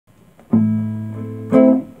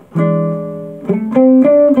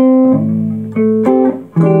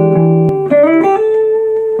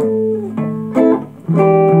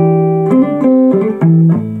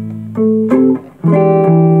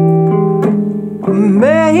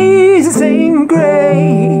Amazing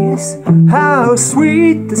grace, how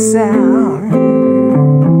sweet the sound,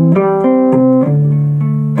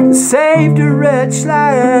 saved a wretch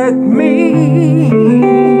like me.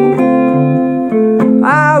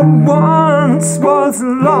 I once was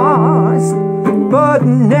lost, but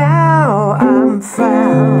now I'm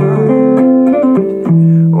found.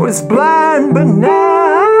 Was blind, but now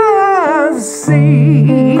I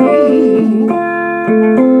see.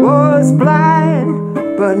 Was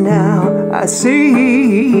blind, but now I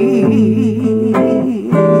see.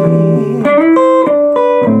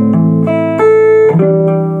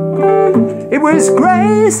 It was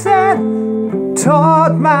grace that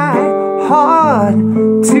taught my heart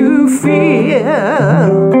to fear,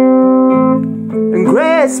 and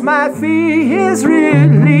grace my fears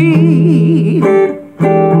relieved.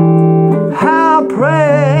 How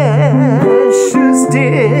precious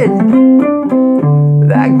did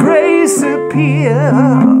that grace appear,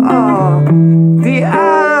 the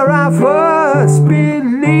hour I first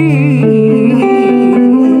believed,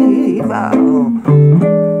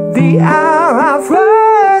 the hour I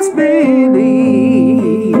first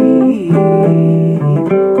believed.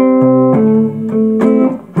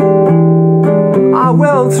 I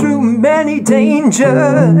went through many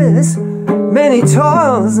dangers, many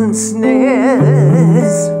toils and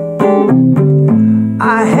snares.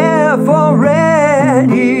 I have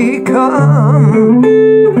already come.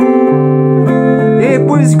 It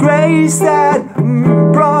was grace that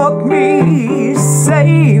brought me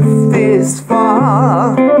safe this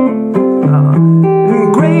far.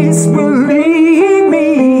 And grace will lead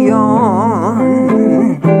me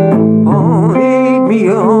on, lead me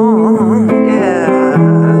on, yeah.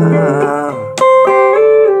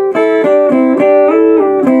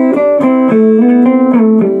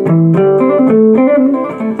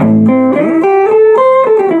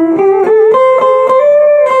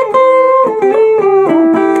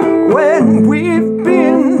 We've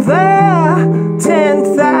been there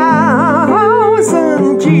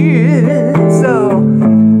 10,000 years, so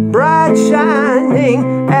bright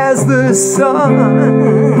shining as the sun.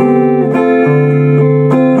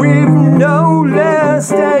 We've no less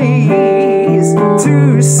days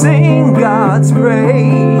to sing God's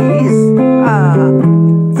praise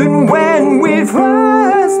than when we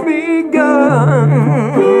first begun.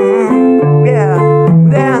 Yeah,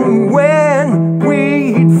 than when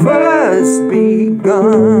we'd first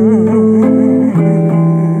begun.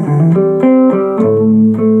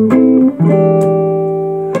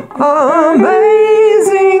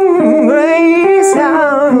 Amazing grace,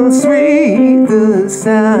 how sweet the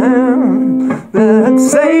sound that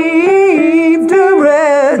saved a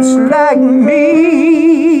wretch like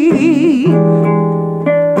me.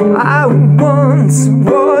 I once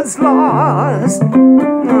was lost,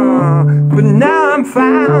 but now I'm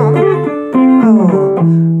found.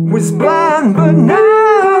 Was blind, but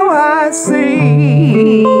now I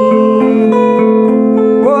see.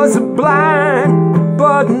 Was blind,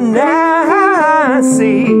 but now I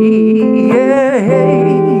see. Yeah.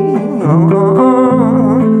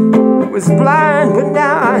 Was blind, but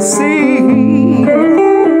now I see.